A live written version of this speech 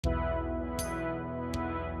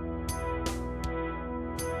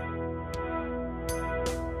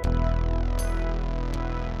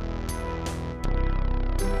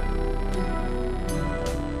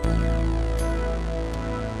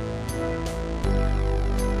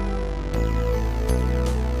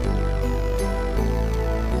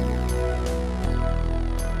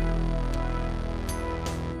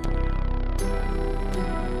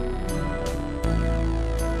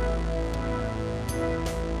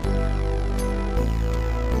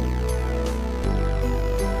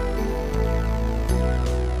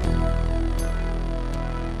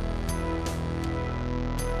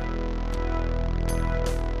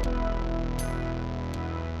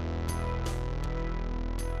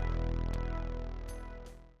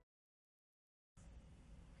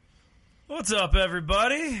What's up,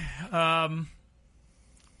 everybody?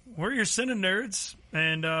 We're your CineNerds,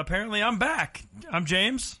 and apparently I'm back. I'm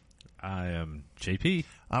James. I am JP.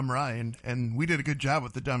 I'm Ryan, and we did a good job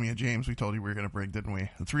with the dummy of James we told you we were going to bring, didn't we?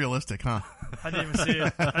 It's realistic, huh? I didn't even see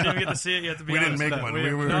it. I didn't even get to see it yet, to be honest. We didn't make one.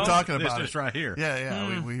 We were talking about it. It's just right here.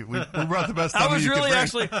 Yeah. We brought the best dummy I was you really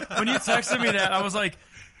could bring. actually, when you texted me that, I was like,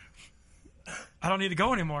 I don't need to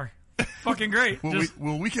go anymore. Fucking great.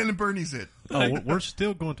 Well, Weekend at Bernie's it. Oh, we're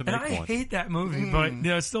still going to make and I one. hate that movie, but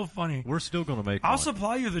it's still funny. We're still going to make I'll one.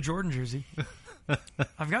 supply you the Jordan jersey.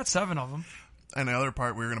 I've got 7 of them. And the other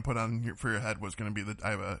part we were going to put on for your head was going to be the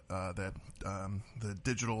the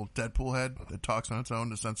digital Deadpool head that talks on its own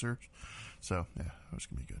to censor. So yeah, it was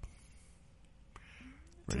going to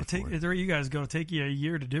be good. There you guys go. It'll take you a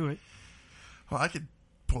year to do it. Well, I could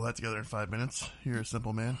pull that together in 5 minutes. You're a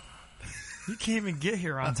simple man. You can't even get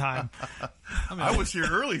here on time. I was here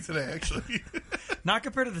early today, actually. Not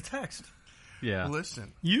compared to the text. Yeah.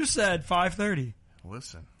 Listen. You said 5:30.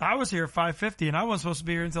 Listen. I was here at 5:50, and I wasn't supposed to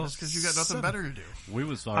be here until Because you got nothing 7. better to do. We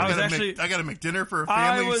was I was actually. I got to make dinner for a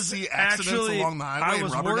family. I was see accidents actually. along the highway. I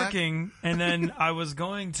was in Rubberneck. working, and then I was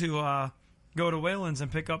going to go to Wayland's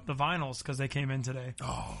and pick up the vinyls because they came in today.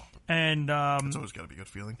 Oh, And it's always got to be a good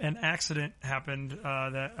feeling. an accident happened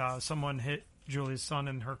that someone hit Julie's son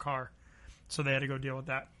in her car, so they had to go deal with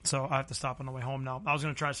that. So I have to stop on the way home now. I was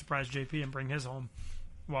going to try to surprise JP and bring his home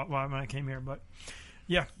when I came here, but.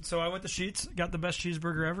 Yeah, so I went to Sheetz, got the best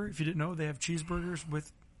cheeseburger ever. If you didn't know, they have cheeseburgers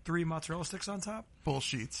with 3 mozzarella sticks on top.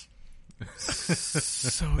 Bullsheets.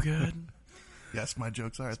 So good. Yes, my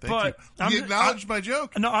jokes are. Thank But you. You acknowledged my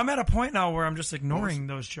joke. No, I'm at a point now where I'm just ignoring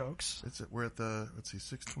those jokes. We're at the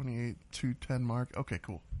 6:28, 2:10 mark. Okay,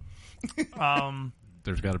 cool.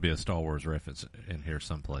 There's got to be a Star Wars reference in here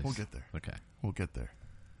someplace. We'll get there. Okay. We'll get there.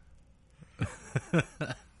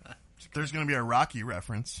 There's going to be a Rocky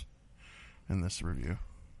reference in this review.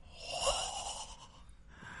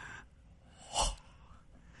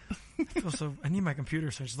 I need my computer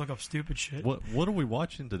so I just look up stupid shit. What are we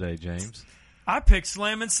watching today, James? I picked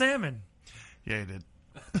Slammin Salmon. Yeah, you did.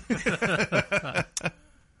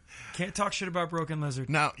 Can't talk shit about Broken Lizard.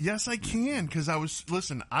 Now, yes, I can, because I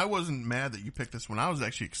wasn't mad that you picked this one. I was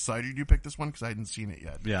actually excited you picked this one because I hadn't seen it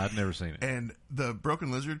yet. Yeah, I've never seen it. And the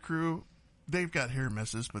Broken Lizard crew, they've got hit or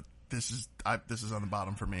misses, but this is on the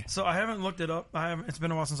bottom for me. So I haven't looked it up. It's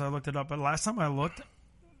been a while since I looked it up, but last time I looked,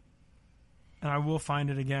 and I will find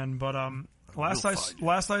it again, but last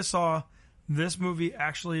I saw, this movie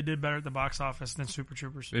actually did better at the box office than Super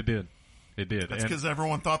Troopers. It did. That's because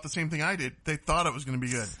everyone thought the same thing I did. They thought it was going to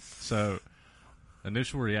be good. So,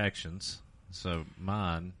 initial reactions. So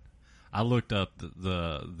mine, I looked up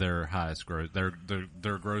their highest gross, their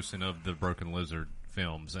grossing of the Broken Lizard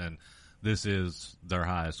films, and this is their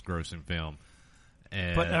highest grossing film.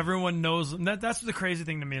 And but everyone knows them. That's the crazy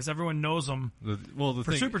thing to me is everyone knows them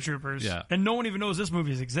for Super Troopers, yeah. And no one even knows this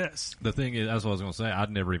movie exists. The thing is, that's what I was going to say. I'd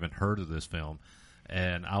never even heard of this film,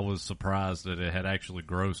 and I was surprised that it had actually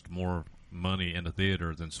grossed more money in the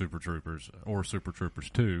theater than Super Troopers or Super Troopers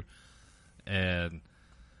 2. And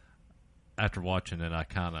after watching it, I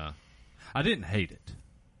didn't hate it.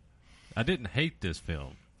 I didn't hate this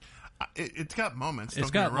film. It's got moments. It's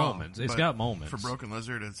got moments. It's got moments. For Broken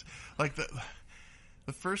Lizard, it's like the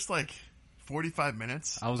first 45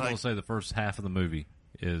 minutes. I was going to say the first half of the movie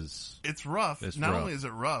is it's rough. Not only is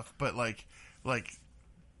it rough, but like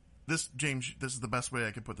this, James. This is the best way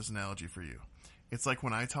I could put this analogy for you. It's like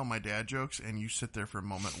when I tell my dad jokes and you sit there for a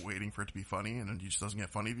moment waiting for it to be funny and it just doesn't get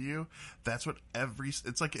funny to you. That's what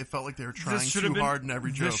it's like. It felt like they were trying too hard in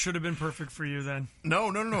every joke. This should have been perfect for you then.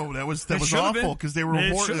 No. That was awful because they were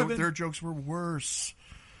their jokes were worse.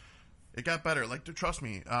 It got better. Trust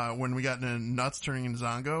me, when we got into Nuts turning into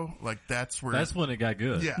Zongo, that's when it got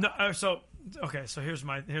good. Yeah. No, so here's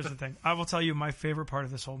the thing. I will tell you my favorite part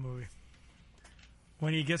of this whole movie.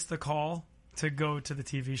 When he gets the call to go to the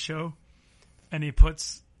TV show, and he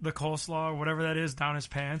puts the coleslaw or whatever that is down his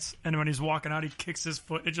pants, and when he's walking out, he kicks his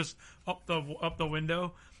foot. It just up the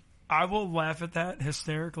window. I will laugh at that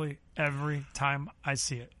hysterically every time I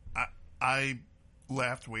see it. I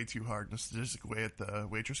laughed way too hard in a sadistic way at the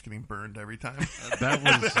waitress getting burned every time.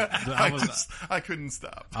 I couldn't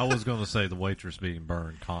stop. I was going to say the waitress being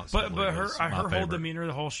burned constantly. But her whole demeanor,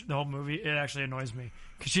 the whole movie, it actually annoys me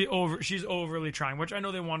because she's overly trying, which I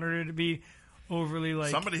know they wanted her to be overly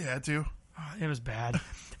Somebody had to. It was bad.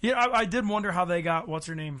 Yeah, I did wonder how they got what's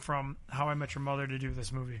her name from How I Met Your Mother to do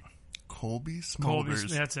this movie. Colby Smulders.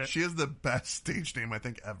 That's it. She has the best stage name I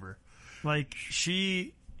think ever. I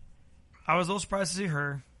was a little surprised to see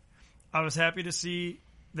her. I was happy to see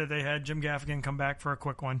that they had Jim Gaffigan come back for a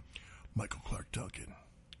quick one. Michael Clarke Duncan.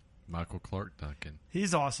 Michael Clarke Duncan.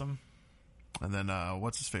 He's awesome. And then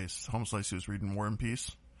what's his face? Home Slice, who was reading War and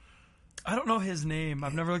Peace. I don't know his name.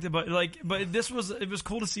 I've never looked at, but it was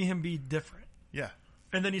cool to see him be different. Yeah.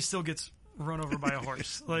 And then he still gets run over by a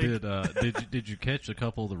horse. Like, did you catch a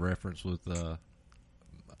couple of the reference with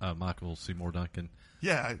Michael Seymour Duncan?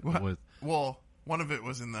 Yeah. Well, one of it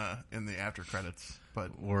was in the after credits,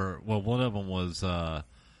 but one of them was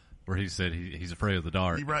where he said he's afraid of the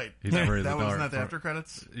dark. You're right. He's afraid of the dark. That wasn't that the after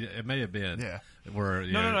credits? Yeah, it may have been. Yeah. Where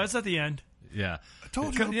No, it's at the end. Yeah. I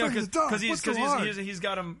told you, because he's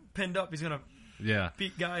got him pinned up. He's gonna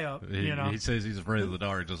beat Guy up. He says he's afraid of the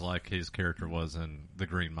dark, just like his character was in The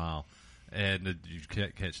Green Mile. And did you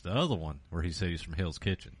catch the other one where he said he's from Hell's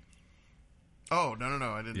Kitchen? Oh, no,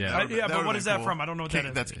 I didn't. Yeah, but what is that from? I don't know what that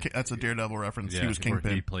is. That's a Daredevil reference. Yeah, he was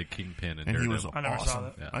Kingpin. He played Kingpin in and Daredevil. He was I never awesome. saw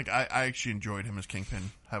that. Yeah. Like I actually enjoyed him as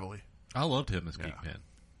Kingpin heavily. I loved him as Kingpin.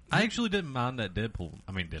 I actually didn't mind that Daredevil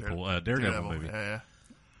movie. Yeah.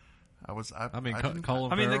 Colin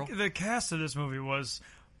Farrell. The cast of this movie was,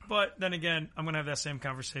 but then again, I'm going to have that same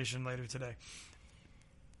conversation later today.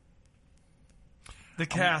 The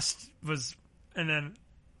cast was, and then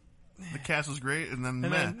the cast was great, and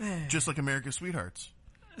then just like America's Sweethearts.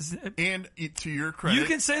 And to your credit, you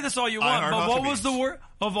can say this all you want, but what was the worst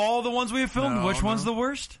of all the ones we have filmed? Which one's the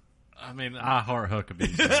worst? I mean, I Heart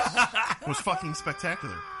Huckabees was fucking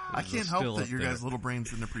spectacular. I can't help that your guys' little brains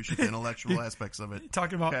didn't appreciate the intellectual aspects of it.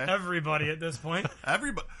 Talking about everybody at this point.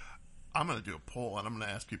 Everybody. I'm going to do a poll, and I'm going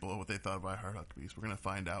to ask people what they thought of I Heart Huckabees. We're going to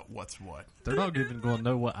find out what's what. They're not even going to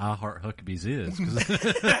know what I Heart Huckabees is.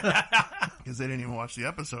 Because they didn't even watch the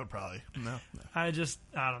episode, probably. No. I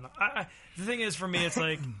don't know. The thing is, for me, it's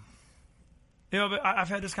like, but I've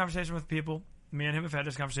had this conversation with people. Me and him have had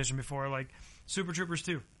this conversation before, like Super Troopers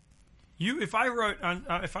 2. If I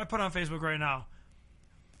put on Facebook right now,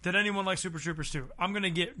 did anyone like Super Troopers 2? I'm going to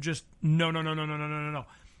get just no.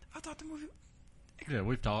 I thought the movie... Yeah,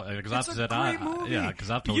 we've talked, because I've said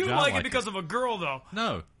because I've told you like it it because of a girl, though.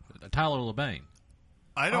 No, Tyler LaBane.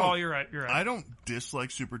 Oh, you're right. I don't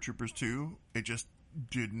dislike Super Troopers 2. It just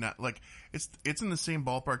did not, like, it's in the same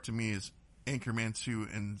ballpark to me as Anchorman 2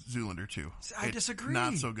 and Zoolander 2. I disagree.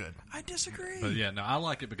 Not so good. I disagree. But yeah, no, I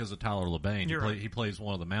like it because of Tyler LaBane. He plays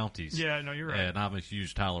one of the Mounties. Yeah, no, you're right. And I'm a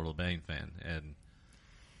huge Tyler LaBane fan. And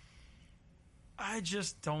I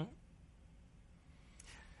just don't.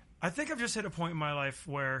 I think I've just hit a point in my life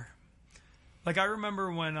where, like, I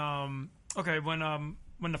remember when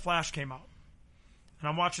The Flash came out, and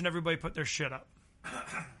I'm watching everybody put their shit up,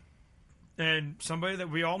 and somebody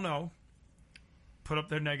that we all know put up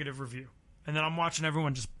their negative review, and then I'm watching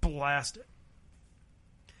everyone just blast it,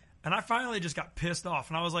 and I finally just got pissed off,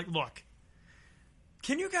 and I was like, look,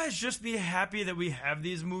 can you guys just be happy that we have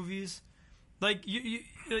these movies? Like,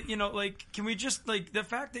 you know, like, can we just, like, the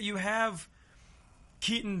fact that you have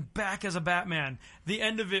Keaton back as a Batman, the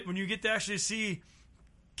end of it when you get to actually see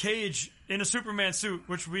Cage in a Superman suit,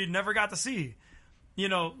 which we never got to see, you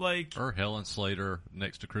know, like, or Helen Slater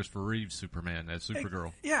next to Christopher Reeve's Superman as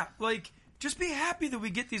Supergirl. Yeah, like, just be happy that we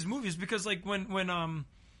get these movies, because like when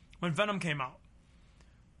Venom came out,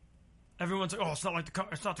 everyone's like, oh, it's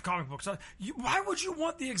not the comic book. Why would you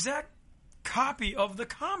want the exact copy of the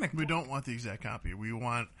comic book? We don't want the exact copy. We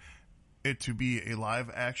want it to be a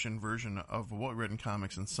live action version of what we read in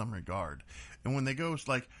comics in some regard. And when they go, it's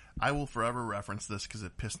like, I will forever reference this because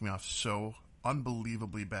it pissed me off so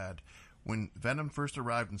unbelievably bad. When Venom first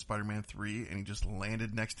arrived in Spider-Man 3 and he just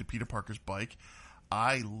landed next to Peter Parker's bike,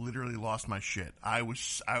 I literally lost my shit. I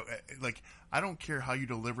don't care how you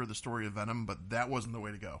deliver the story of Venom, but that wasn't the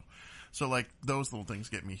way to go. So, like, those little things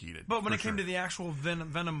get me heated. But when it came to the actual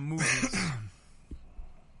Venom movies,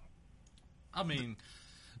 I mean,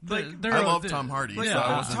 I love Tom Hardy. Yeah,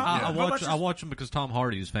 I watch them because Tom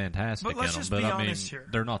Hardy is fantastic. But let's in just them. be But honest I mean, here.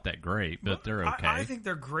 they're not that great, but they're okay. I think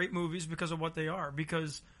they're great movies because of what they are.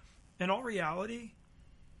 Because, in all reality,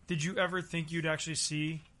 did you ever think you'd actually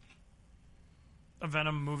see a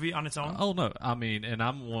Venom movie on its own? Oh no, I mean, and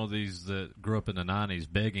I'm one of these that grew up in the '90s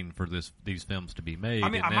begging for these films to be made. I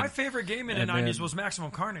mean, my favorite game in the '90s was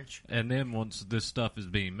Maximum Carnage. And then once this stuff is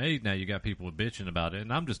being made, now you got people bitching about it,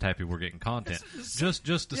 and I'm just happy we're getting content.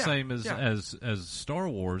 Just the same as Star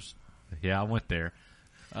Wars. Yeah, I went there.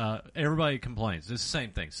 Everybody complains. It's the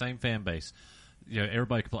same thing, same fan base. You know,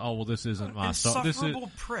 everybody complains. Oh well, this isn't my Star.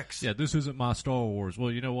 Insufferable pricks. Yeah, this isn't my Star Wars.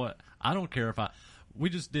 Well, you know what? I don't care if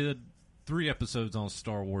we just did 3 episodes on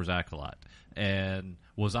Star Wars Acolyte, and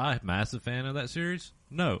was I a massive fan of that series?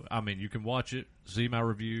 No. I mean, you can watch it, see my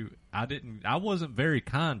review. I wasn't very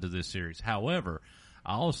kind to this series. However,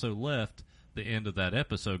 I also left the end of that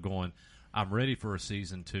episode going, I'm ready for a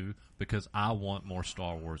season 2 because I want more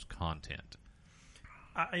Star Wars content.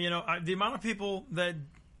 The amount of people that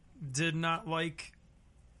did not like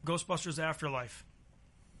Ghostbusters Afterlife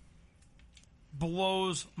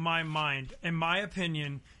blows my mind. In my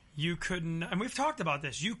opinion, you couldn't, and we've talked about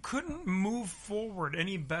this, you couldn't move forward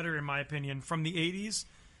any better, in my opinion, from the 80s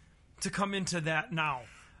to come into that now.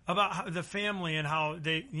 About how the family and how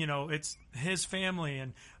they, it's his family.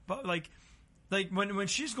 And, but like when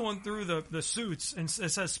she's going through the suits and it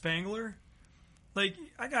says Spangler, like,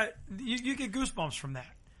 you get goosebumps from that.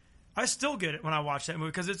 I still get it when I watch that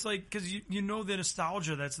movie because it's like, because you know the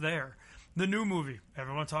nostalgia that's there. The new movie,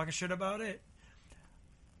 everyone talking shit about it.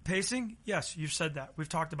 Pacing, yes, you've said that. We've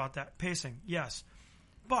talked about that. Pacing, yes.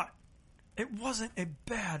 But it wasn't a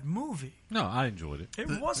bad movie. No, I enjoyed it. It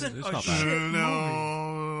wasn't it's a not shit bad.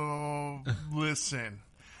 No, listen.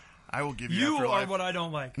 I will give you You Afterlife. are what I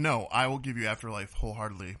don't like. No, I will give you Afterlife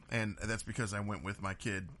wholeheartedly, and that's because I went with my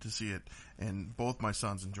kid to see it, and both my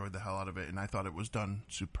sons enjoyed the hell out of it, and I thought it was done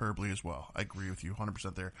superbly as well. I agree with you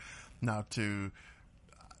 100% there. Now, to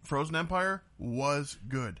Frozen Empire was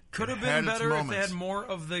good. Could have been better if they had more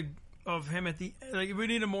of him at the, like, we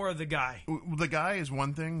needed more of the guy. The guy is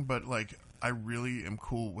one thing, but like I really am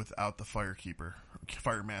cool without the fire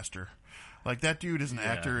master. Like, that dude as an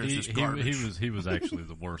actor is just garbage. He was actually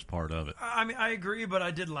the worst part of it. I mean, I agree, but I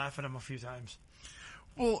did laugh at him a few times.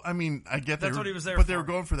 Well, I mean, I get that's what he was there but for. They were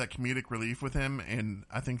going for that comedic relief with him, and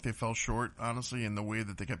I think they fell short, honestly, in the way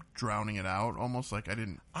that they kept drowning it out. Almost like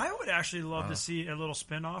I would actually love to see a little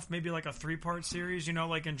spin-off, maybe like a 3-part series.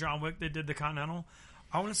 Like in John Wick, they did the Continental.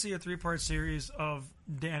 I want to see a 3-part series of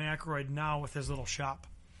Dan Aykroyd now with his little shop.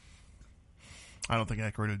 I don't think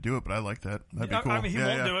Aykroyd would do it, but I like that. That'd be cool. I mean, he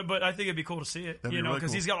won't do it, but I think it'd be cool to see it. That'd be really because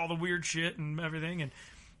cool. he's got all the weird shit and everything, and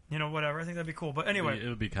whatever. I think that'd be cool. But anyway, It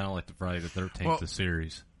would be kind of like the Friday the 13th the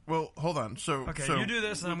series. Well, hold on. So you do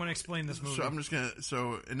this, and I'm going to explain this movie. So I'm just going to.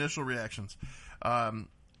 So initial reactions.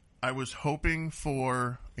 I was hoping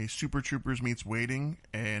for a Super Troopers meets Waiting,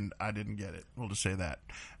 and I didn't get it. We'll just say that,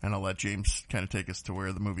 and I'll let James kind of take us to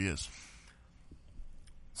where the movie is.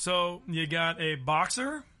 So you got a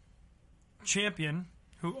boxer champion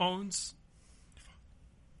who owns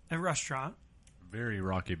a restaurant. Very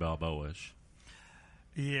Rocky Balboa-ish.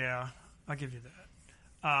 Yeah, I'll give you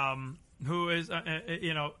that. Who is,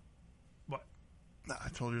 what? Nah, I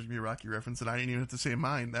told you it was going to be a Rocky reference, and I didn't even have to say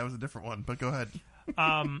mine. That was a different one, but go ahead.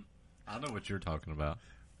 I know what you're talking about.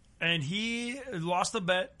 And he lost the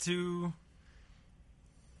bet to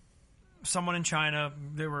someone in China.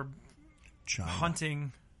 They were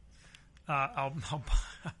hunting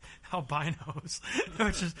albinos,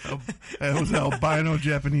 which is it was albino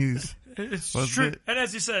Japanese. It's and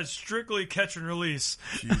as he said, strictly catch and release.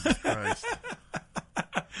 Jesus Christ.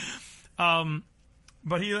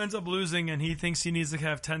 But he ends up losing, and he thinks he needs to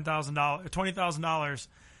have $20,000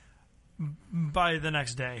 by the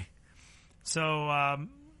next day. So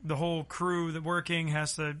the whole crew that working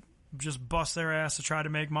has to just bust their ass to try to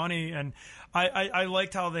make money. And I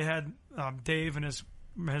liked how they had Dave and his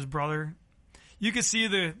brother. You could see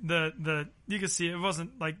you could see it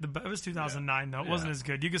wasn't like it was 2009 though. It wasn't as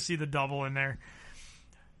good. You could see the double in there.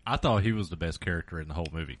 I thought he was the best character in the whole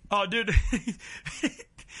movie. Oh, dude.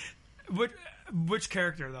 Which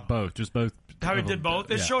character though? Both. How he did both.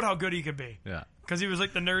 It showed how good he could be. Yeah. Because he was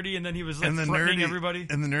like the nerdy, and then he was like threatening everybody.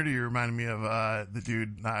 And the nerdy reminded me of the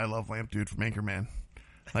dude, I Love Lamp dude from Anchorman.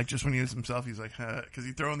 Like, just when he was himself, he's like, because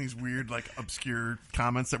he throw in these weird, like, obscure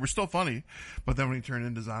comments that were still funny, but then when he turned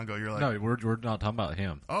into Zongo, you're like... No, we're not talking about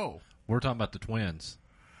him. Oh. We're talking about the twins.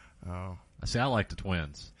 Oh. See, I like the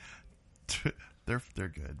twins. They're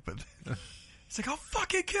good, but... He's like, I'll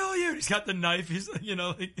fucking kill you. He's got the knife. He's,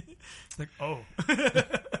 like, oh.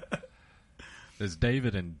 It's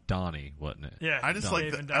David and Donnie, wasn't it? Yeah. I just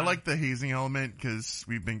I like the hazing element because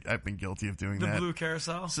I've been guilty of doing that. The blue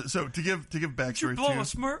carousel. So to give backstory, did you blow a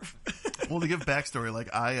Smurf? Well, to give backstory, like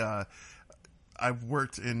I've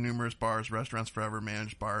worked in numerous bars, restaurants forever,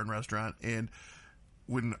 managed bar and restaurant, and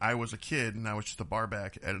when I was a kid and I was just a bar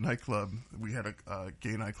back at a nightclub, we had a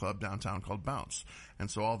gay nightclub downtown called Bounce, and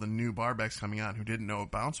so all the new bar backs coming on who didn't know what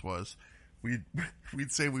Bounce was, we'd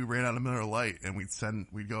say we ran out of Miller Lite, and we'd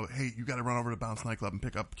go, hey, you got to run over to Bounce nightclub and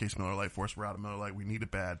pick up a case of Miller Lite for us. We're out of Miller Lite. We need it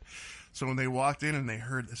bad. So when they walked in and they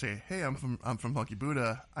heard say, hey, I'm from Lucky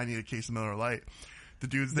Buddha. I need a case of Miller Lite. The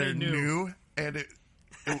dudes there knew, and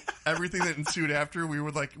everything that ensued after,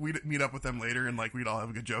 we'd meet up with them later, and like we'd all have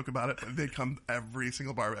a good joke about it. But they'd come, every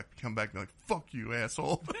single bar back would come back and be like, fuck you,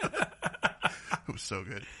 asshole. It was so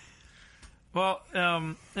good. Well,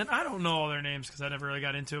 and I don't know all their names because I never really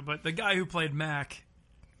got into it, but the guy who played Mac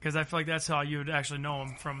because I feel like that's how you would actually know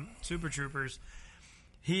him from Super Troopers.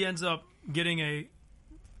 He ends up getting a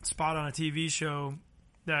spot on a TV show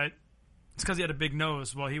that it's because he had a big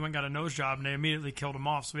nose. Well, he went and got a nose job, and they immediately killed him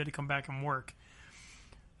off, so he had to come back and work.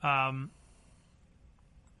 But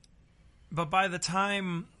by the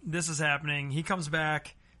time this is happening, he comes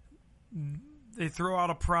back. They throw out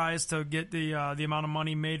a prize to get the amount of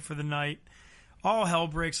money made for the night. All hell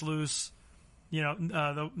breaks loose. You know,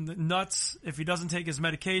 the nuts, if he doesn't take his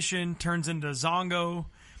medication, turns into Zongo,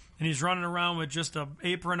 and he's running around with just an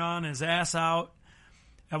apron on, his ass out.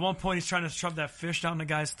 At one point, he's trying to shove that fish down the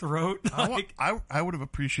guy's throat. I would have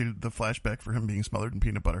appreciated the flashback for him being smothered in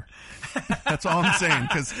peanut butter. That's all I'm saying,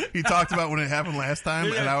 because he talked about when it happened last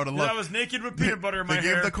time, and I would have loved. I was naked with peanut butter in my hair. They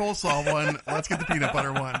gave the coleslaw one. Let's get the peanut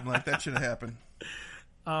butter one. Like, that should have happened.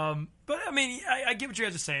 But I mean, I get what you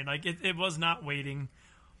guys are saying. Like, it was not Waiting.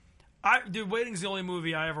 Dude, Waiting's the only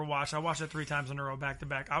movie I ever watched. I watched it 3 times in a row, back to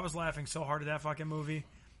back. I was laughing so hard at that fucking movie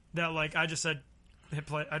that, like, I just said, hit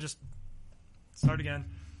play. I just start again.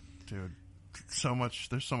 Dude,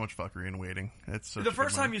 there's so much fuckery in Waiting. It's the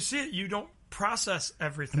first time you see it, you don't process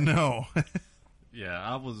everything. No.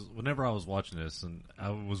 Yeah, whenever I was watching this, and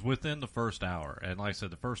I was within the first hour, and like I said,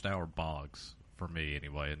 the first hour bogs for me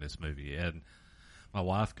anyway in this movie. And my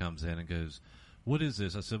wife comes in and goes, "What is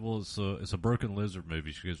this?" I said, "Well, it's a broken lizard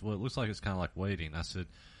movie." She goes, "Well, it looks like it's kind of like Waiting." I said,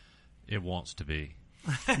 "It wants to be."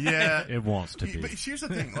 Yeah, it wants to be. But here's the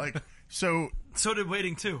thing, like, so did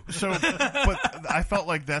Waiting too. But I felt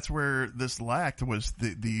like that's where this lacked, was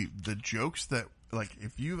the jokes that, like,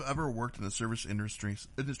 if you've ever worked in the service industry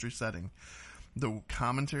setting, the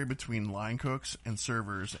commentary between line cooks and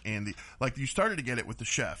servers, and you started to get it with the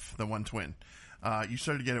chef, the one twin. You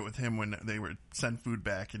started to get it with him when they would send food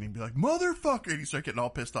back, and he'd be like, "Motherfucker," and he'd start getting all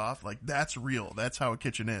pissed off. Like, that's real. That's how a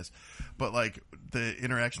kitchen is. But, like, the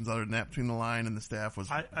interactions other than that between the line and the staff was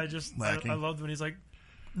lacking. I loved when he's like,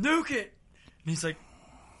 "Nuke it," and he's like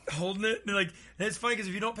holding it, and it's funny because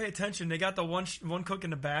if you don't pay attention, they got the one cook in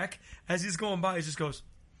the back. As he's going by, he just goes,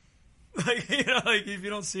 like, you know, like, if you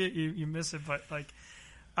don't see it, you miss it. But, like,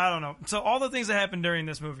 I don't know. So all the things that happened during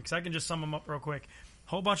this movie, because I can just sum them up real quick.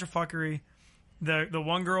 Whole bunch of fuckery. The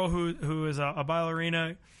one girl who is a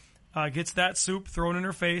ballerina gets that soup thrown in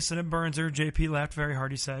her face and it burns her. JP laughed very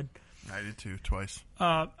hard. He said, "I did too, twice."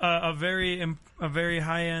 A very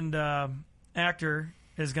high end actor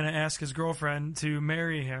is going to ask his girlfriend to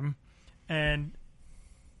marry him, and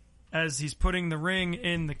as he's putting the ring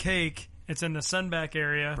in the cake, it's in the sunback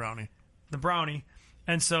area, the brownie,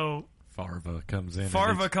 and so Farva comes in.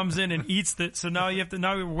 Comes in and eats it. So now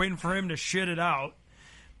we're waiting for him to shit it out,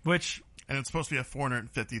 which. And it's supposed to be a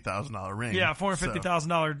 $450,000 ring. Yeah,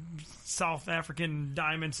 $450,000 South African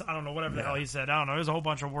diamonds. I don't know, whatever the hell he said. I don't know. There's a whole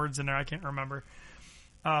bunch of words in there. I can't remember.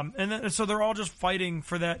 So they're all just fighting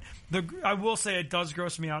for that. I will say it does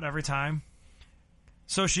gross me out every time.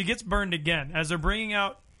 So she gets burned again. As they're bringing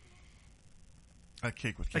out a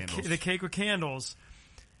cake with candles. The cake with candles,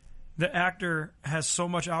 the actor has so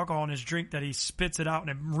much alcohol in his drink that he spits it out and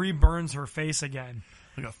it re-burns her face again.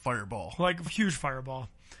 Like a fireball. Like a huge fireball.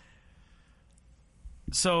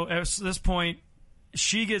 So at this point,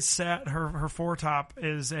 she gets set. Her foretop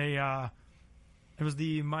is it was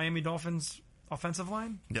the Miami Dolphins offensive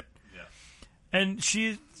line. Yep. Yeah. And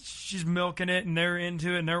she's milking it, and they're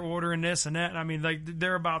into it, and they're ordering this and that. And I mean, like,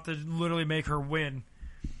 they're about to literally make her win.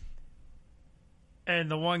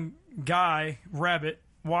 And the one guy, Rabbit,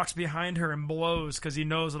 walks behind her and blows because he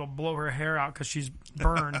knows it'll blow her hair out because she's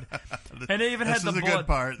burned. And they even had the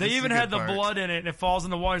blood. They even had the blood in it, and it falls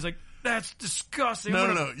in the water. He's like, "That's disgusting."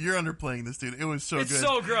 No. You're underplaying this, dude. It was so good. It's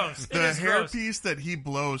so gross. The hair piece that he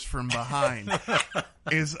blows from behind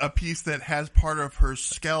is a piece that has part of her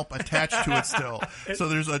scalp attached to it still. So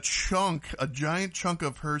there's a giant chunk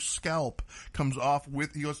of her scalp comes off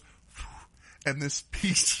with, he goes, and this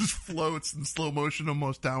piece just floats in slow motion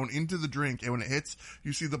almost down into the drink. And when it hits,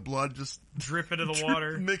 you see the blood just drip into the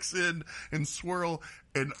water, mix in and swirl.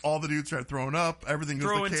 And all the dudes start throwing up. Everything goes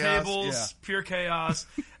throwing to chaos. Tables, pure chaos.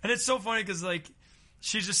 And it's so funny because, like,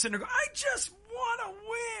 she's just sitting there going, "I just want to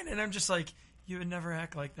win," and I'm just like, "You would never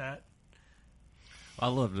act like that." I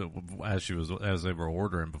loved it as they were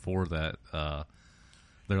ordering before that.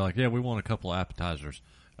 They're like, "Yeah, we want a couple appetizers.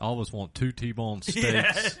 All of us want 2 T-bone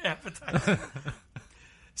steaks." Yeah, appetizers.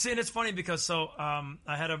 See, and it's funny because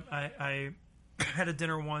I had a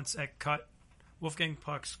dinner once at Wolfgang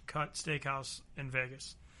Puck's Cut Steakhouse in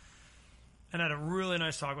Vegas, and I had a really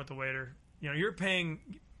nice talk with the waiter. You know, you're paying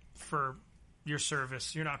for your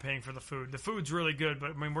service. You're not paying for the food. The food's really good, but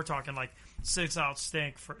I mean, we're talking like 6-ounce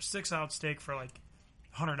steak for like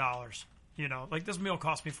 $100. You know, like this meal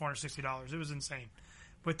cost me $460. It was insane.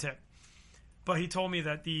 with tip. But he told me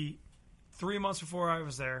that the 3 months before I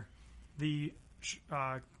was there, the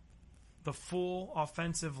full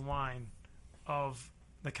offensive line of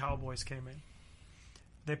the Cowboys came in.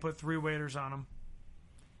 They put 3 waiters on them.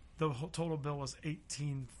 The whole total bill was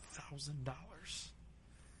 $18,000.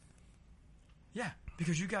 Yeah,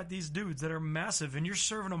 because you got these dudes that are massive, and you're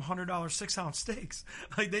serving them $100 6-ounce steaks.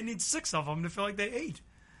 Like, they need 6 of them to feel like they ate.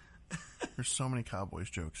 There's so many Cowboys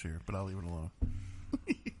jokes here, but I'll leave it alone.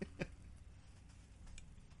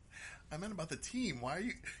 I meant about the team. Why are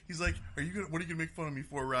you? He's like, "Are you gonna? What are you gonna make fun of me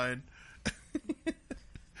for, Ryan?"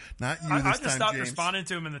 Not you. I this just time, stopped James. responding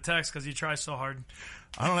to him in the text because he tries so hard.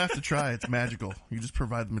 I don't have to try. It's magical. You just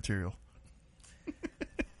provide the material.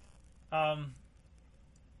 Well,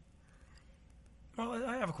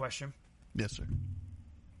 I have a question. Yes, sir.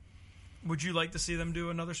 Would you like to see them do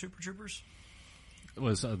another Super Troopers?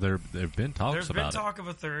 There've been talks There's about been talk of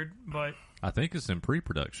a third, but I think it's in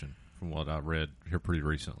pre-production from what I read here pretty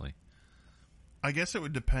recently. I guess it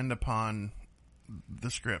would depend upon the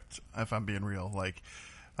script. If I'm being real, like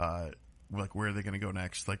where are they going to go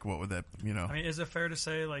next? Like, what would that? I mean, is it fair to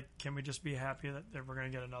say, like, can we just be happy that we're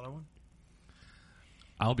going to get another one?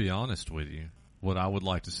 I'll be honest with you. What I would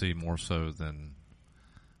like to see more so than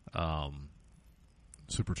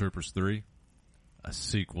Super Troopers 3, a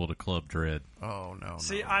sequel to Club Dread. Oh, no.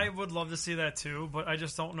 See, no. I would love to see that too, but I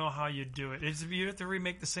just don't know how you do it. You have to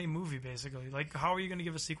remake the same movie, basically. Like, how are you going to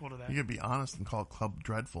give a sequel to that? You could be honest and call it Club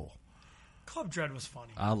Dreadful. Club Dread was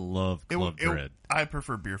funny. I love Club Dread. I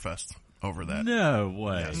prefer Beer Fest over that. No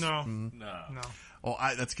way. Yes. No. No. Oh,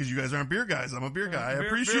 that's because you guys aren't beer guys. I'm a beer guy. I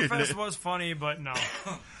appreciate Beer Fest it. was funny, but no.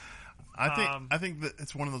 I think that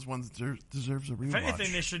it's one of those ones that deserves a rewatch. If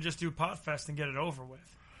anything, they should just do Pot Fest and get it over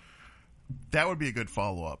with. That would be a good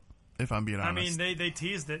follow-up, if I'm being honest. I mean, they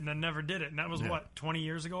teased it and then never did it. And that was, 20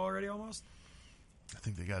 years ago already almost? I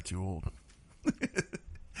think they got too old.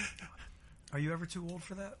 Are you ever too old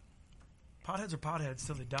for that? Potheads are potheads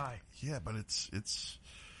till they die. Yeah, but it's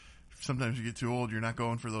sometimes you get too old, you're not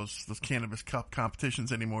going for those cannabis cup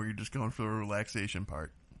competitions anymore. You're just going for the relaxation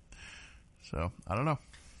part. So, I don't know.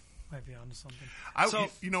 Might be onto something.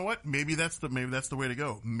 You know what? Maybe that's the way to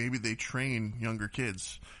go. Maybe they train younger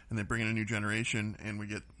kids and they bring in a new generation, and we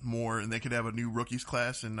get more. And they could have a new rookies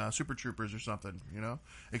class in Super Troopers or something.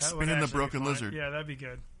 Expand the Broken Lizard. Yeah, that'd be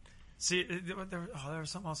good. See, there was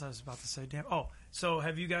something else I was about to say. Damn. Oh, so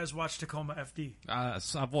have you guys watched Tacoma FD?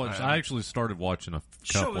 I've watched. I actually started watching a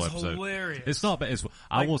couple episodes. Show is hilarious. It's not bad.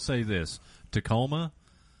 I will say this: Tacoma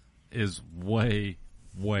is way,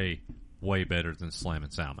 way, way better than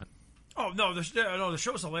Slammin Salmon. Oh no, the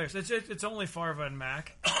show's hilarious. It's only Farva and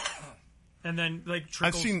Mac, and then like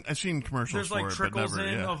trickles. I've seen commercials. There's like for it, trickles but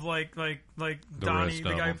never, in of like Donnie, the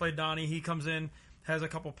guy who them. played Donnie. He comes in, has a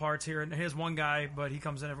couple parts here, and here's one guy, but he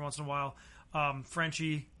comes in every once in a while.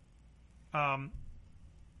 Frenchie, I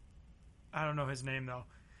don't know his name though,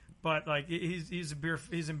 but like he's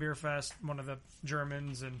in Beer Fest, one of the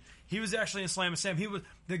Germans, and he was actually in Slammin Sam. He was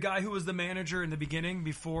the guy who was the manager in the beginning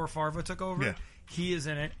before Farva took over. Yeah. He is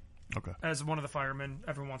in it. Okay. As one of the firemen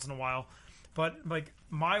every once in a while. But, like,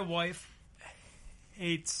 my wife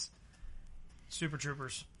hates Super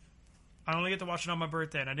Troopers. I only get to watch it on my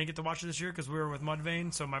birthday, and I didn't get to watch it this year because we were with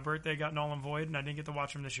Mudvayne, so my birthday got null and void, and I didn't get to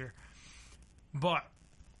watch them this year. But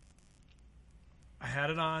I had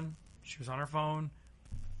it on. She was on her phone,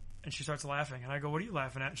 and she starts laughing. And I go, "What are you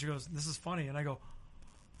laughing at?" And she goes, "This is funny." And I go,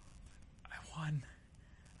 "I won.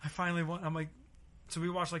 I finally won." I'm like, so we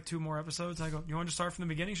watched like 2 more episodes. And I go, "You want to start from the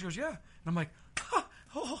beginning?" She goes, "Yeah." And I'm like,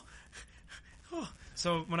 oh.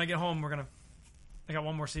 So when I get home, I got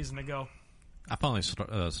 1 more season to go. I finally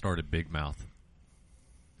started Big Mouth.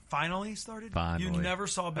 Finally started? Finally. You never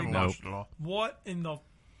saw Big Haven't Mouth? watched it at all. What in the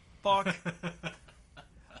fuck?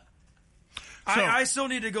 I still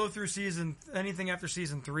need to go through anything after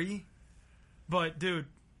season 3. But dude,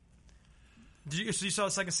 you saw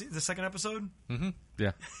the second episode? Mm-hmm.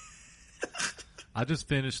 Yeah. I just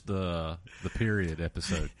finished the period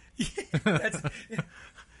episode. That's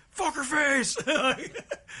fucker face.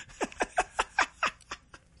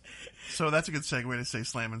 So that's a good segue to say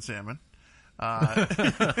Slammin Salmon. Giggity.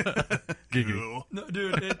 No,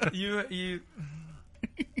 dude, you.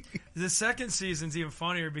 The second season's even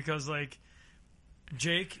funnier because like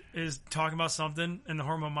Jake is talking about something and the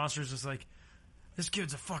hormone monster is just like, this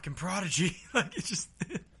kid's a fucking prodigy. Like it's just.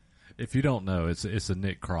 If you don't know, it's a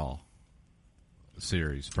Nick Kroll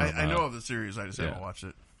series. From, I know of the series. I just haven't watched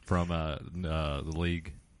it. From the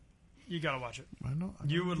League. You gotta watch it. I know.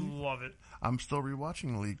 You would love it. I'm still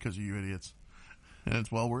rewatching the League because of you idiots, and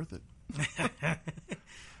it's well worth it.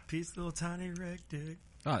 Peace, little tiny wreck dick.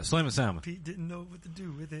 All right, Slammin Salmon. Pete didn't know what to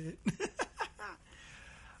do with it.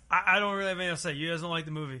 I don't really have anything to say. You guys don't like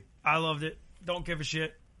the movie. I loved it. Don't give a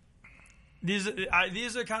shit. These are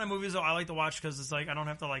the kind of movies that I like to watch because it's like I don't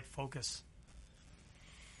have to like focus.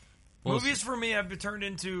 Well, Movies for me have turned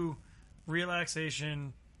into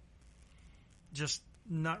relaxation, just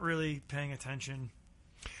not really paying attention.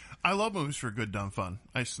 I love movies for good, dumb fun.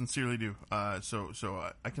 I sincerely do. So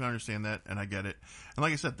I can understand that, and I get it. And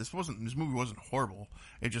like I said, this movie wasn't horrible.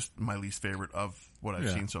 It's just my least favorite of what I've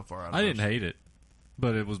seen so far. I didn't hate it,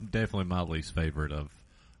 but it was definitely my least favorite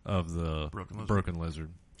of the Broken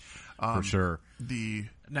Lizard for sure.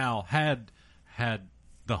 Now had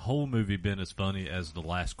the whole movie been as funny as the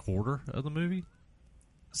last quarter of the movie.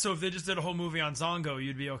 So if they just did a whole movie on Zongo,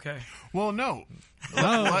 you'd be okay. Well, no.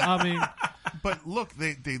 I mean, but look,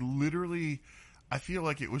 they literally, I feel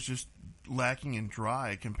like it was just lacking in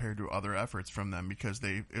dry compared to other efforts from them because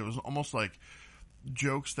it was almost like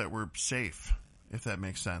jokes that were safe, if that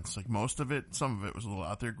makes sense. Like some of it was a little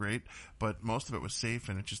out there great, but most of it was safe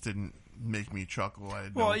and it just didn't make me chuckle.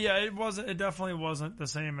 It definitely wasn't the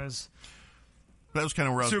same as that was kind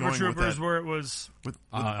of where I was Super going Troopers, with that. where it was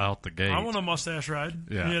out the gate. I want a mustache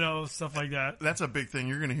ride. Yeah. Stuff like that. That's a big thing.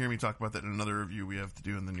 You're going to hear me talk about that in another review we have to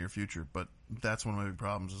do in the near future. But that's one of my big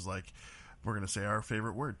problems is like, we're going to say our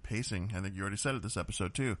favorite word, pacing. I think you already said it this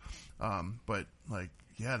episode too. But like,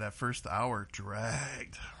 yeah, that first hour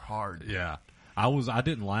dragged hard. Yeah. I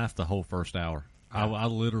didn't laugh the whole first hour. I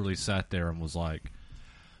literally sat there and was like,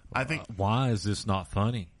 I think, why is this not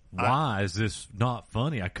funny? Why is this not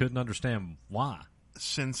funny? I couldn't understand why.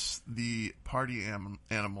 Since the party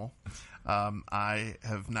animal, I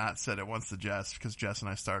have not said it once to Jess because Jess and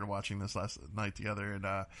I started watching this last night together, and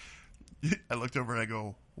I looked over and I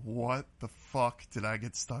go, "What the fuck did I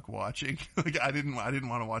get stuck watching?" Like I didn't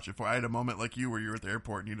want to watch it for. I had a moment like you where you were at the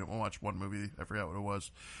airport and you didn't want to watch one movie. I forgot what it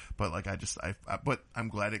was, but like but I'm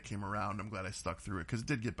glad it came around. I'm glad I stuck through it because it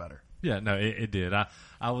did get better. Yeah, no, it did.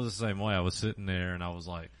 I was the same way. I was sitting there and I was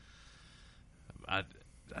like, I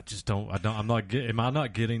just don't. Am I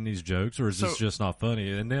not getting these jokes, or is this just not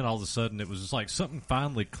funny? And then all of a sudden, it was just like something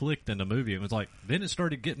finally clicked in the movie. It was like then it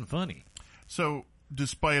started getting funny. So,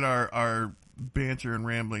 despite our banter and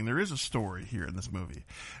rambling, there is a story here in this movie,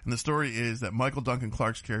 and the story is that Michael Duncan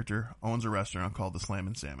Clarke's character owns a restaurant called the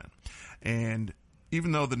Slammin Salmon, and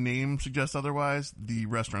even though the name suggests otherwise, the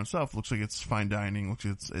restaurant itself looks like it's fine dining. Looks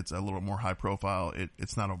like it's a little more high profile.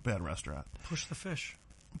 It's not a bad restaurant. Push the fish.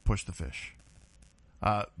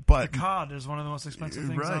 But the cod is one of the most expensive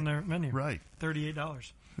things on their menu. Right.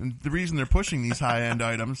 $38. And the reason they're pushing these high-end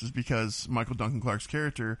items is because Michael Duncan Clarke's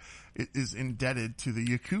character is indebted to the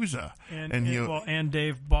Yakuza. And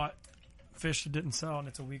Dave bought fish that didn't sell, and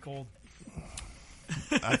it's a week old.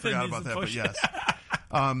 I forgot about that, but yes.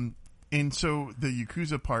 And so the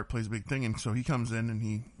Yakuza part plays a big thing, and so he comes in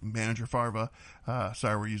and Manager Farva,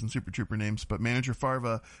 sorry we're using Super Trooper names, but Manager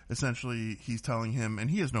Farva, essentially he's telling him,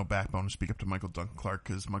 and he has no backbone to speak up to Michael Duncan Clarke,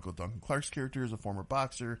 because Michael Duncan Clarke's character is a former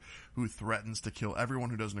boxer who threatens to kill everyone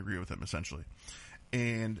who doesn't agree with him, essentially.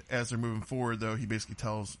 And as they're moving forward, though, he basically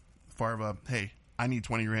tells Farva, hey, I need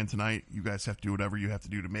 20 grand tonight, you guys have to do whatever you have to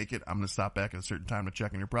do to make it, I'm going to stop back at a certain time to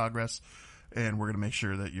check on your progress, and we're going to make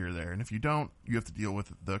sure that you're there. And if you don't, you have to deal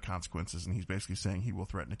with the consequences. And he's basically saying he will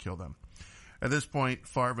threaten to kill them. At this point,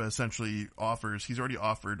 Farva essentially he's already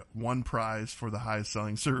offered one prize for the highest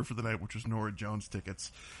selling server for the night, which was Norah Jones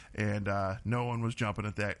tickets. And no one was jumping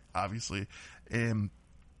at that, obviously. And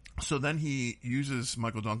so then he uses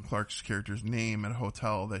Michael Duncan Clarke's character's name at a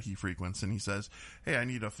hotel that he frequents. And he says, hey, I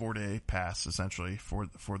need a 4-day pass, essentially, for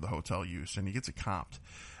the hotel use. And he gets it comped.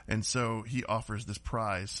 And so he offers this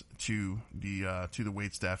prize to the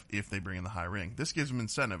waitstaff if they bring in the high ring. This gives them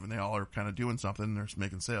incentive, and they all are kind of doing something. And they're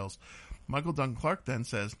making sales. Michael Duncan Clarke then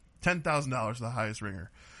says $10,000 to the highest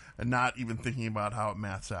ringer, and not even thinking about how it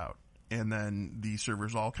maths out. And then the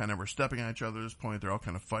servers all kind of are stepping on each other at this point. They're all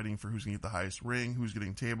kind of fighting for who's going to get the highest ring, who's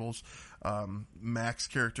getting tables. Mac's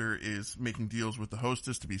character is making deals with the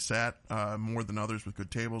hostess to be sat more than others with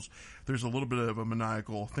good tables. There's a little bit of a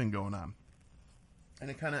maniacal thing going on. And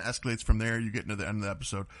it kind of escalates from there. You get into the end of the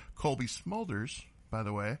episode. Colby Smulders, by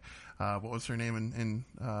the way. What was her name in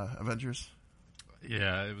Avengers?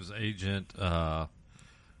 Yeah, it was Agent...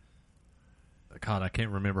 God, I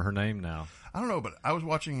can't remember her name now. I don't know, but I was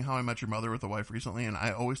watching How I Met Your Mother with a wife recently, and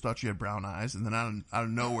I always thought she had brown eyes. And then out of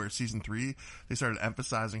nowhere, season 3, they started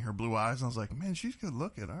emphasizing her blue eyes, and I was like, man, she's good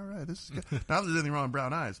looking. All right, this is good. Not that there's anything wrong with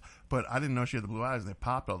brown eyes, but I didn't know she had the blue eyes, and they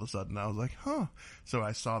popped all of a sudden. I was like, huh. So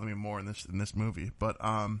I saw them even more in this movie. But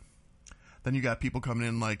Then you got people coming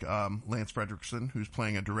in like Lance Fredrickson, who's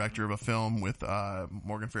playing a director of a film with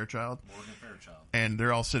Morgan Fairchild. And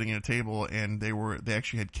they're all sitting at a table, and they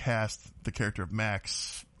actually had cast the character of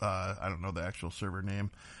Max. I don't know the actual server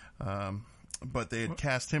name, but they had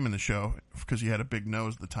cast him in the show because he had a big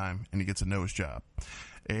nose at the time, and he gets a nose job.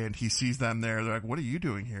 And he sees them there. They're like, "What are you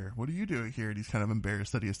doing here? What are you doing here?" And he's kind of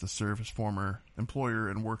embarrassed that he has to serve his former employer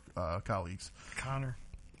and work colleagues.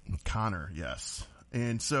 Connor, yes.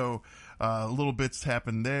 And so little bits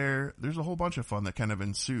happen there. There's a whole bunch of fun that kind of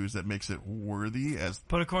ensues that makes it worthy.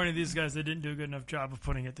 But according to these guys, they didn't do a good enough job of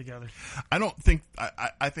putting it together. I don't think.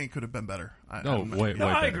 I think it could have been better. I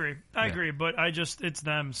agree. But it's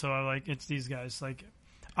them. So it's these guys. Like,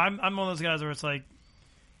 I'm one of those guys where it's like,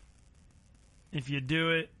 if you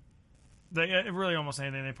do it, really almost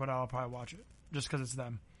anything they put out, I'll probably watch it just because it's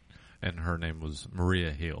them. And her name was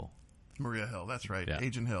Maria Hill. Maria Hill, that's right, yeah.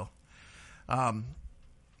 Agent Hill.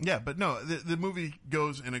 Yeah, but no, the movie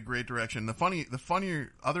goes in a great direction. The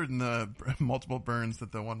funnier, other than the multiple burns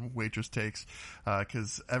that the one waitress takes,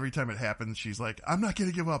 because every time it happens, she's like, "I'm not going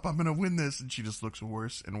to give up. I'm going to win this," and she just looks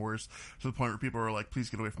worse and worse to the point where people are like, "Please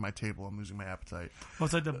get away from my table. I'm losing my appetite." Well,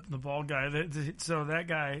 it's like the bald guy. So that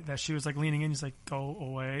guy that she was like leaning in, he's like, "Go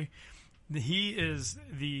away." He is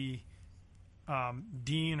the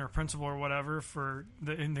dean or principal or whatever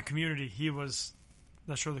in the community. He was.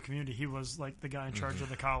 The show, The Community, he was like the guy in charge of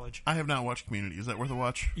the college. I have not watched Community. Is that worth a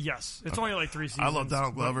watch? Yes, it's only like 3 seasons. I love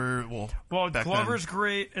Donald Glover. Well, Glover's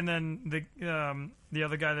great, and then the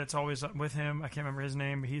other guy that's always with him, I can't remember his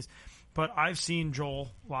name. But I've seen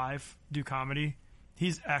Joel live do comedy.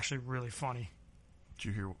 He's actually really funny. Did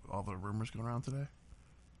you hear all the rumors going around today?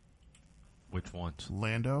 Which ones?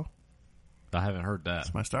 Lando. I haven't heard that.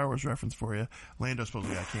 That's my Star Wars reference for you. Lando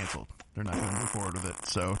supposedly got canceled. They're not going to move forward with it.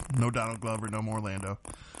 So, no Donald Glover, no more Lando.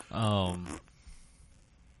 I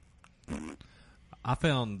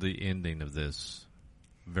found the ending of this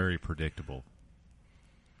very predictable.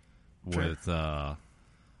 Sure. With the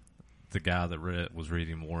guy that was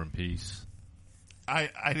reading War and Peace.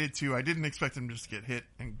 I did too. I didn't expect him just to get hit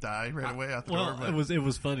and die right away out the door. But it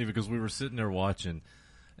was funny because we were sitting there watching,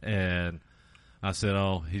 and I said,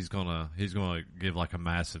 "Oh, he's gonna give like a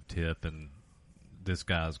massive tip, and this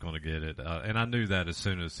guy's gonna get it." And I knew that as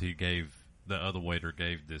soon as the other waiter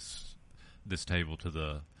gave this table to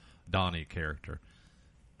the Donnie character,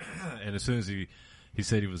 and as soon as he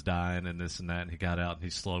said he was dying and this and that, and he got out and he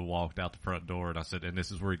slow walked out the front door, and I said, "And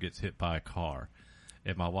this is where he gets hit by a car."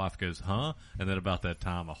 And my wife goes, "Huh?" And then about that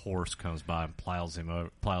time, a horse comes by and plows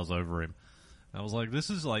over him. And I was like, "This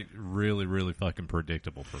is like really, really fucking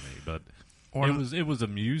predictable for me." But it was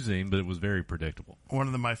amusing, but it was very predictable. One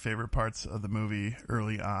of my favorite parts of the movie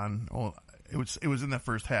early on, well, it was in the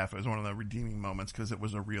first half. It was one of the redeeming moments because it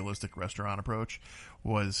was a realistic restaurant approach.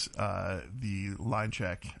 Was the line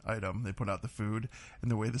check item? They put out the food,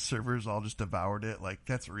 and the way the servers all just devoured it. Like,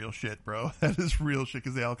 that's real shit, bro. That is real shit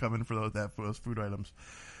because they all come in for those food items.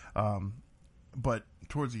 But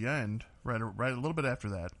towards the end, right a little bit after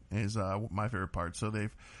that is my favorite part. So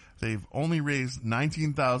they've only raised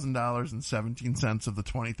 $19,000.17 of the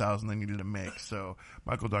 $20,000 they needed to make. So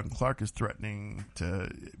Michael Duncan Clarke is threatening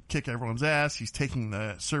to kick everyone's ass. He's taking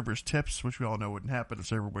the servers' tips, which we all know wouldn't happen. A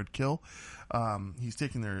server would kill. He's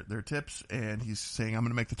taking their tips, and he's saying, "I'm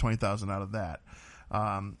going to make the $20,000 out of that."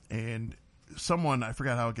 And someone, I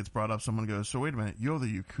forgot how it gets brought up, someone goes, "So wait a minute, you owe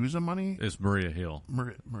the Yakuza money?" It's Maria Hill.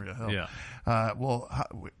 Maria Hill. Yeah. Well,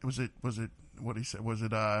 was it what he said? Was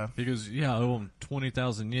it He goes, "Yeah, I owe him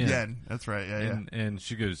 20,000 yen." Yen, that's right. Yeah, and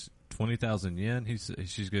she goes, 20,000 yen?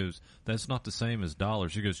 She goes, "That's not the same as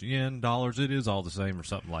dollars." She goes, "Yen, dollars, it is all the same," or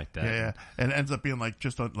something like that. Yeah. And it ends up being like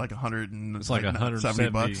just like 100 and it's like 170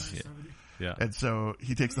 bucks. Yeah. And so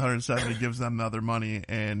he takes the 170, gives them the other money,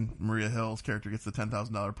 and Maria Hill's character gets the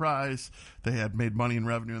 $10,000 prize. They had made money and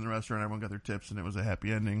revenue in the restaurant. Everyone got their tips, and it was a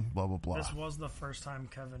happy ending. Blah blah blah. This was the first time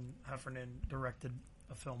Kevin Heffernan directed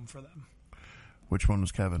a film for them. Which one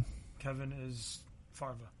was Kevin? Kevin is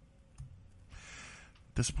Farva.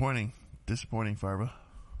 Disappointing, Farva.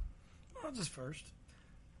 Well, just first.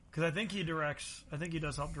 Because I think he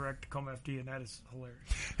does help direct Coma FD, and that is hilarious.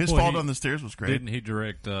 His fall down the stairs was great. Didn't he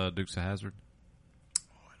direct Dukes of Hazzard?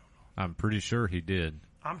 Oh, I don't know. I'm pretty sure he did.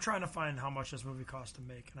 I'm trying to find how much this movie cost to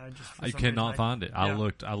make, and I cannot find it. I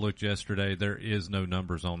looked yesterday. There is no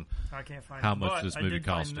numbers on I can't find how much this movie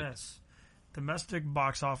cost. This. Domestic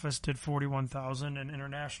box office did 41,000, and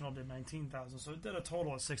international did 19,000. So it did a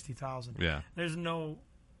total of 60,000. Yeah. There's no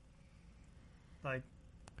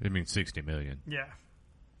It means 60 million. Yeah.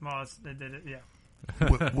 Well, they did it. Yeah.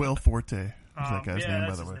 Will Forte is that guy's name,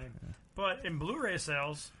 by the way. But in Blu-ray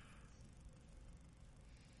sales,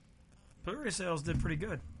 Blu-ray sales did pretty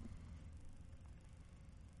good.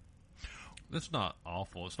 It's not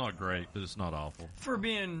awful. It's not great, but it's not awful. For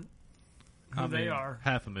being who they are.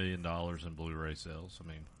 $500,000 in Blu-ray sales. I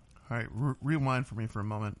mean, all right, rewind for me for a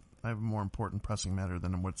moment. I have a more important pressing matter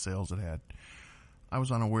than what sales it had. I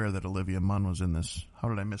was unaware that Olivia Munn was in this. How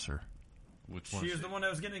did I miss her? which one? She was the one that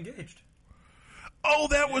was getting engaged. Oh,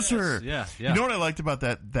 that was her. Yeah. You know what I liked about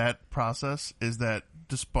that process is that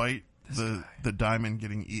despite the diamond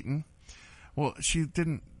getting eaten, well, she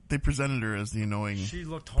didn't. They presented her as the annoying She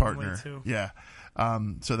looked partner. homely too. Yeah.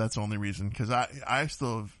 So that's the only reason, because I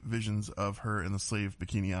still have visions of her in the slave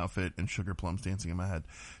bikini outfit and sugar plums dancing in my head.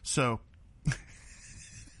 So,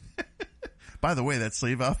 by the way, that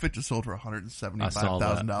slave outfit just sold for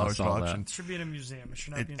 $175,000 at auction. It should be in a museum. It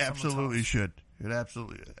should not be in It someone's absolutely house. should. It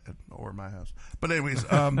absolutely, or my house. But anyways,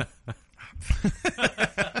 but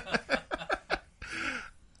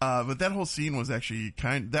that whole scene was actually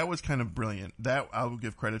kind of brilliant. That I will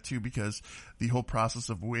give credit to, because the whole process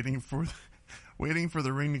of waiting for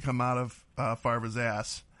the ring to come out of Farva's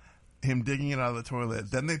ass, him digging it out of the toilet,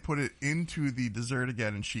 then they put it into the dessert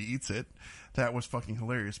again and she eats it. That was fucking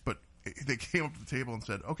hilarious. But they came up to the table and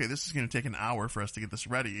said, okay, this is going to take an hour for us to get this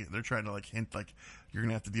ready. They're trying to hint you're going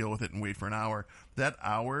to have to deal with it and wait for an hour. That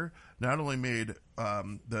hour not only made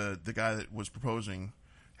the guy that was proposing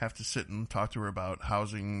have to sit and talk to her about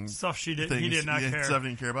housing stuff he did not care. Stuff he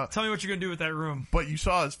didn't care about. Tell me what you're going to do with that room. But you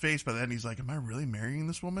saw his face by then. He's like, am I really marrying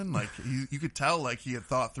this woman? You could tell he had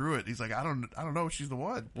thought through it. He's like, I don't know. She's the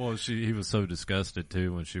one. Well, he was so disgusted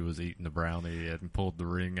too when she was eating the brownie and pulled the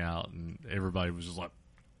ring out, and everybody was just like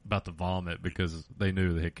about to vomit because they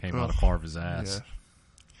knew that it came out of Farva's ass. Yeah.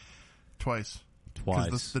 Twice.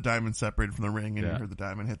 Because the diamond separated from the ring, and you heard the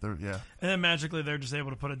diamond hit the, And then magically they're just able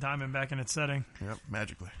to put a diamond back in its setting. Yep,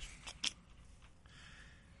 magically.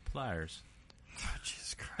 Pliers. Oh,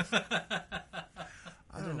 Jesus Christ.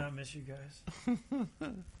 I did not miss you guys. I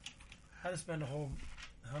had to spend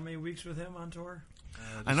how many weeks with him on tour?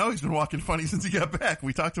 I know he's been walking funny since he got back.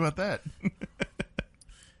 We talked about that.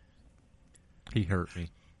 He hurt me.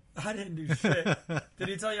 I didn't do shit. Did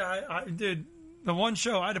he tell you I did? The one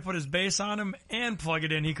show, I had to put his bass on him and plug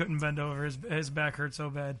it in. He couldn't bend over. His back hurt so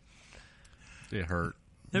bad. It hurt.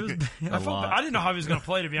 It was. I didn't know how he was going to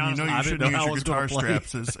play, to be honest. You know, you shouldn't use your guitar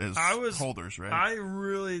straps as holders, right? I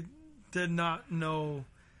really did not know.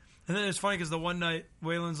 And then it's funny because the one night,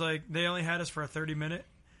 Waylon's like, they only had us for a 30-minute.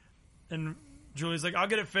 And Julie's like, I'll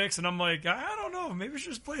get it fixed. And I'm like, I don't know. Maybe we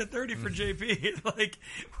should just play a 30 for JP.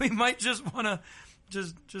 We might just want to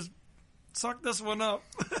just suck this one up.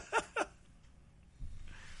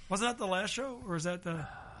 Wasn't that the last show, or was that the?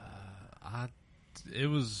 It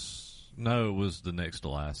was the next to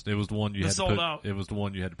last. It was the one you had to sold put. Out. It was the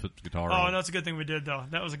one you had to put the guitar on. Oh, that's a good thing we did though.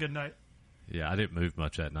 That was a good night. Yeah, I didn't move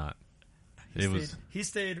much that night. He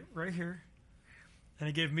stayed right here, and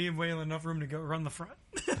he gave me and Waylon enough room to go run the front.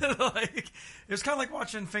 It was kind of like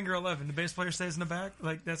watching Finger 11. The bass player stays in the back.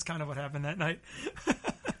 That's kind of what happened that night.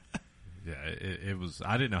 Yeah, it was.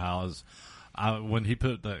 I didn't know how I was. When he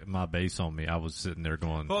put my bass on me, I was sitting there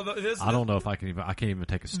going, I don't know if I can't even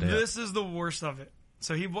take a step. This is the worst of it.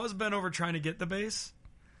 So he was bent over trying to get the bass,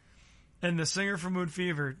 and the singer from Mood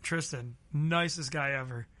Fever, Tristan, nicest guy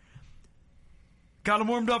ever, got him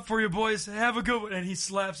warmed up for you boys. Have a good one. And he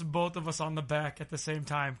slaps both of us on the back at the same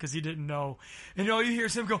time because he didn't know. And all you hear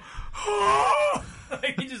is him go, oh!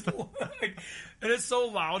 He just, and it's so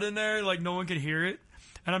loud in there, no one could hear it.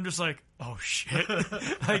 And I'm just like, oh shit.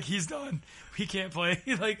 He's done. He can't play.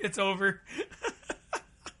 It's over.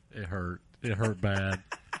 It hurt. It hurt bad.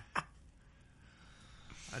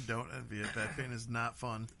 I don't envy it. That pain is not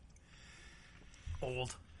fun.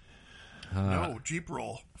 Old. No, Jeep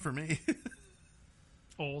roll for me.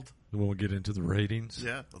 Old. When we get into the ratings?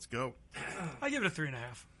 Yeah, let's go. I give it a 3.5.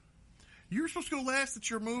 You were supposed to go last. It's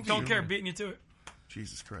your movie. Don't care. Beating you to it.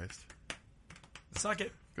 Jesus Christ. Suck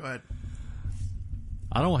it. Go ahead.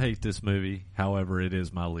 I don't hate this movie. However, it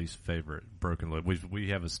is my least favorite Broken Lid. We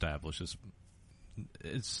have established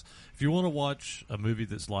it's if you want to watch a movie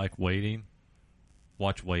that's like Waiting,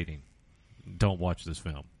 watch Waiting. Don't watch this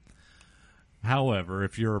film. However,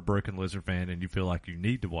 if you're a Broken Lizard fan and you feel like you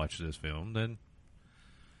need to watch this film, then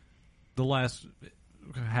the last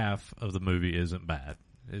half of the movie isn't bad.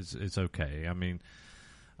 It's okay. I mean,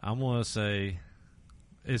 I'm gonna say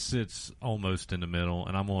it sits almost in the middle,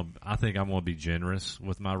 and I think I'm gonna be generous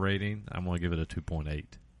with my rating. I'm gonna give it a 2.8.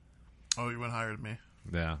 Oh, you went higher than me.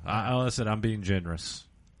 Yeah, I said I'm being generous.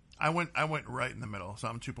 I went right in the middle, so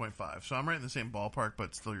I'm 2.5. So I'm right in the same ballpark,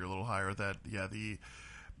 but still you're a little higher.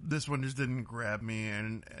 This one just didn't grab me,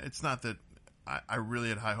 and it's not that I really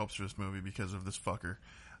had high hopes for this movie because of this fucker.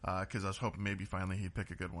 because I was hoping maybe finally he'd pick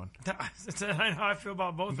a good one. I know how I feel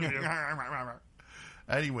about both of you.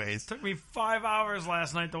 Anyways. It took me 5 hours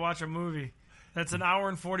last night to watch a movie. That's an hour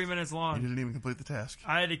and 40 minutes long. You didn't even complete the task.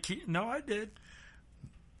 I had to keep... No, I did.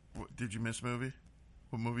 Did you miss a movie?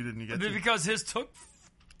 What movie didn't you get to? Because his took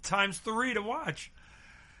times 3 to watch.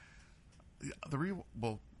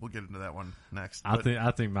 We'll get into that one next.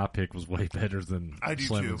 I think my pick was way better than I do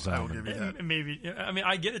Slammin too. Salmon. I will give you that. Maybe. I mean,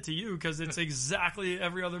 I get it to you because it's exactly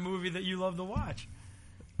every other movie that you love to watch.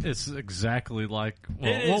 It's exactly like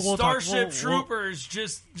Starship Troopers,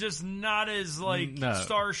 just not as like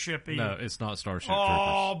Starship-y. No, it's not Starship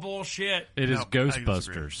Oh, Troopers. bullshit! It is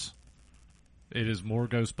Ghostbusters. It is more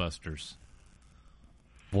Ghostbusters.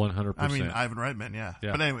 100%. I mean, Ivan Reitman, yeah.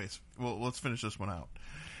 But anyways, let's finish this one out.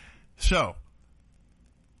 So,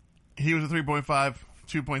 he was a 3.5,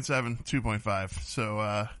 2.7, 2.5. So,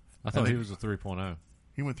 I thought he was a 3.0.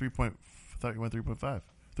 He went 3. I thought he went 3.5,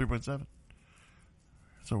 3.7.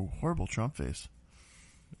 It's a horrible Trump face.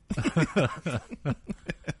 I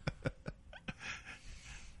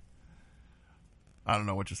don't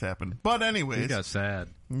know what just happened, but anyways, he got sad.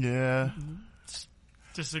 Yeah,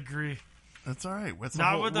 disagree. That's all right.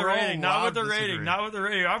 Not with the rating. Not with the rating. Not with the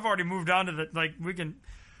rating. I've already moved on to the we can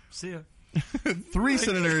see it. 3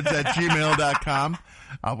 CineNerds at gmail.com.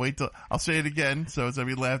 I'll say it again, so it's gonna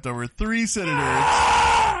be leftover. 3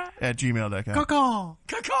 CineNerds at gmail.com. Caw.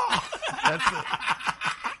 That's it.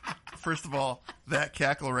 First of all, that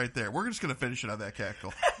cackle right there. We're just gonna finish it on that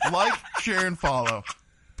cackle. Like, share, and follow.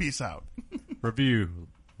 Peace out. Review.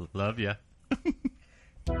 Love ya.